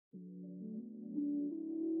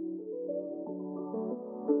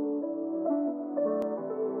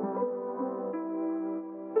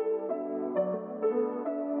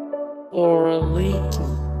Laura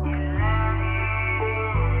Leighton,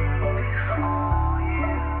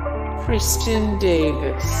 Kristen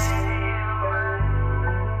Davis,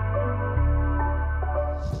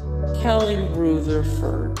 Kelly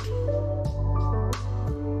Rutherford,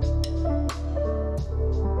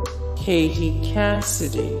 Katie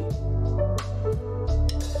Cassidy,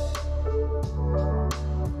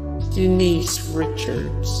 Denise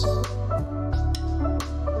Richards,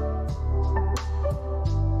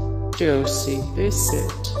 Josie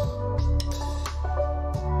Bissett,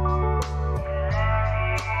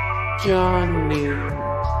 John Newton,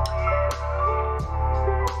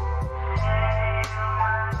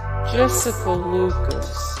 Jessica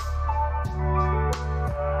Lucas,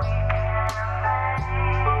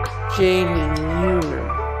 Jamie Muir,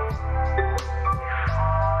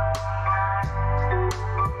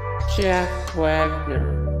 Jack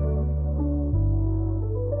Wagner,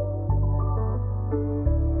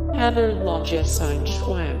 Heather Lajesine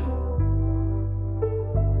Schwem,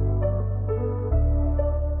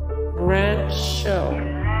 Grant Show,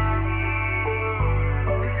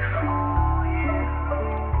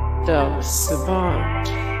 Doug Savant,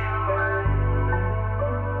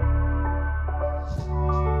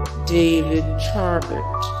 David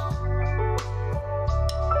Charbot,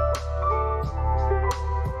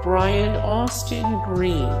 Brian Austin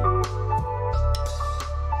Green,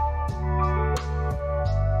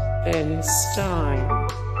 Ben Stein,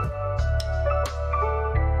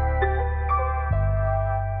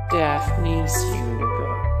 Daphne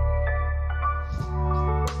Uniga,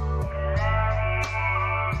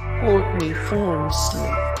 Courtney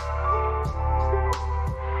Thornsmith,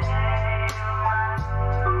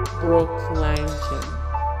 Brooke Langton,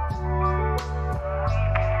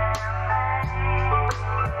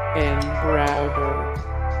 Ben Browder,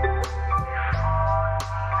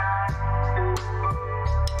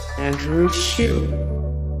 Andrew Shue,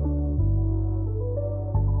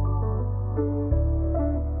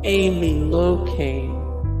 Amy Locane,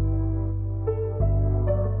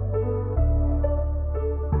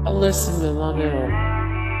 Alyssa MilanoIf.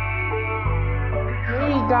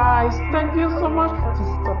 Hey guys, thank you so much for the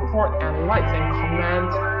support and likes and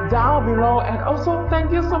comments down below, and also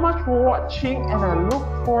thank you so much for watching, and I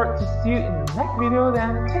look forward to see you in the next video.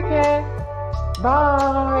 Then take care,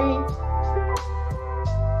 bye.